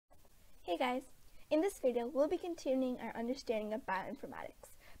Hey guys! In this video, we'll be continuing our understanding of bioinformatics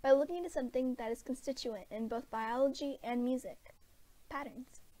by looking into something that is constituent in both biology and music: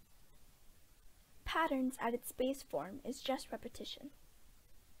 patterns. Patterns at its base form is just repetition.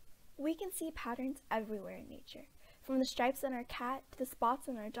 We can see patterns everywhere in nature, from the stripes on our cat to the spots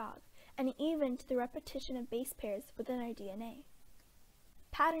on our dog, and even to the repetition of base pairs within our DNA.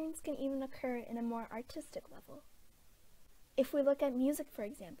 Patterns can even occur in a more artistic level. If we look at music, for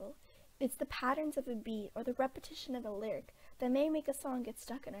example, it's the patterns of a beat or the repetition of a lyric that may make a song get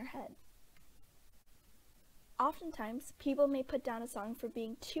stuck in our head. Oftentimes, people may put down a song for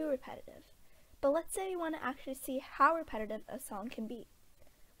being too repetitive, but let's say we want to actually see how repetitive a song can be.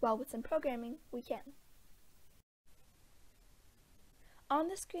 Well, with some programming, we can. On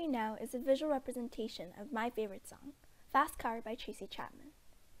the screen now is a visual representation of my favorite song, Fast Car by Tracy Chapman.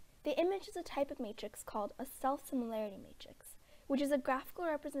 The image is a type of matrix called a self-similarity matrix, which is a graphical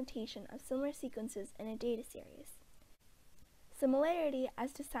representation of similar sequences in a data series. Similarity,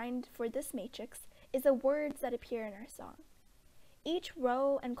 as defined for this matrix, is the words that appear in our song. Each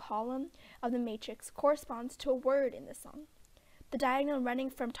row and column of the matrix corresponds to a word in the song. The diagonal running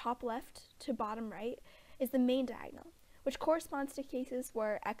from top left to bottom right is the main diagonal, which corresponds to cases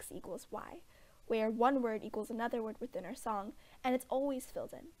where x equals y, where one word equals another word within our song, and it's always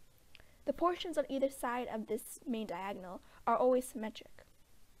filled in. The portions on either side of this main diagonal are always symmetric.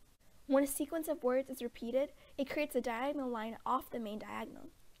 When a sequence of words is repeated, it creates a diagonal line off the main diagonal.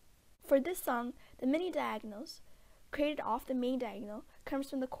 For this song, the mini diagonals created off the main diagonal comes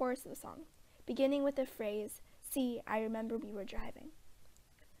from the chorus of the song, beginning with the phrase, "See, I remember we were driving."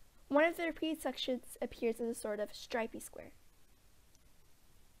 One of the repeated sections appears as a sort of stripy square,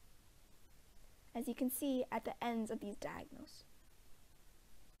 as you can see at the ends of these diagonals.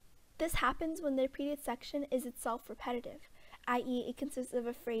 This happens when the repeated section is itself repetitive, i.e. it consists of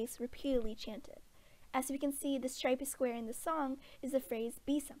a phrase repeatedly chanted. As we can see, the stripy square in the song is the phrase,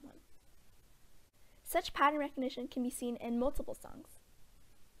 "Be someone." Such pattern recognition can be seen in multiple songs,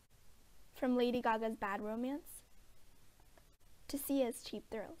 from Lady Gaga's Bad Romance to Sia's Cheap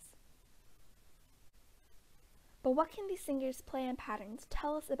Thrills. But what can these singers' play on patterns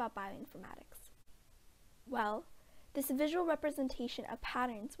tell us about bioinformatics? Well, this visual representation of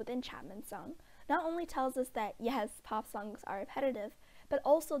patterns within Chapman's song not only tells us that, yes, pop songs are repetitive, but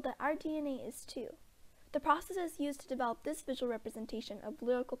also that our DNA is too. The processes used to develop this visual representation of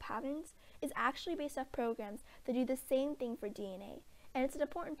lyrical patterns is actually based off programs that do the same thing for DNA, and it's an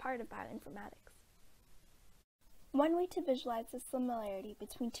important part of bioinformatics. One way to visualize the similarity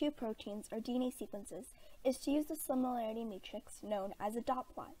between two proteins or DNA sequences is to use the similarity matrix known as a dot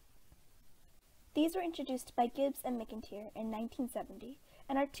plot. These were introduced by Gibbs and McIntyre in 1970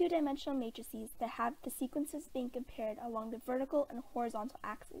 and are two-dimensional matrices that have the sequences being compared along the vertical and horizontal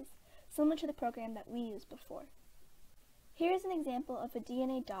axes, similar to the program that we used before. Here is an example of a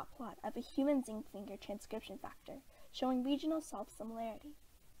DNA dot plot of a human zinc finger transcription factor, showing regional self-similarity.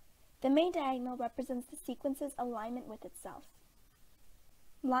 The main diagonal represents the sequence's alignment with itself.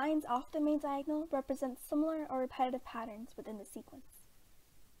 Lines off the main diagonal represent similar or repetitive patterns within the sequence.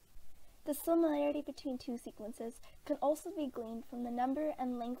 The similarity between two sequences can also be gleaned from the number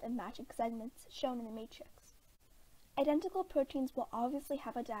and length of matching segments shown in the matrix. Identical proteins will obviously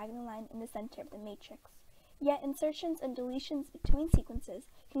have a diagonal line in the center of the matrix, yet insertions and deletions between sequences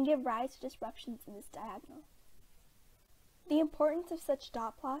can give rise to disruptions in this diagonal. The importance of such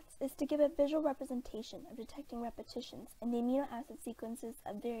dot plots is to give a visual representation of detecting repetitions in the amino acid sequences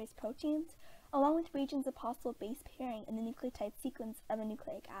of various proteins, along with regions of possible base pairing in the nucleotide sequence of a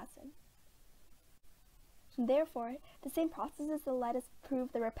nucleic acid. Therefore, the same processes that let us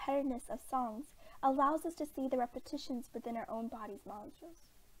prove the repetitiveness of songs allows us to see the repetitions within our own body's molecules.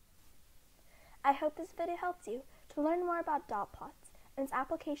 I hope this video helps you to learn more about dot plots and its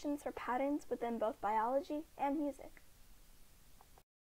applications for patterns within both biology and music.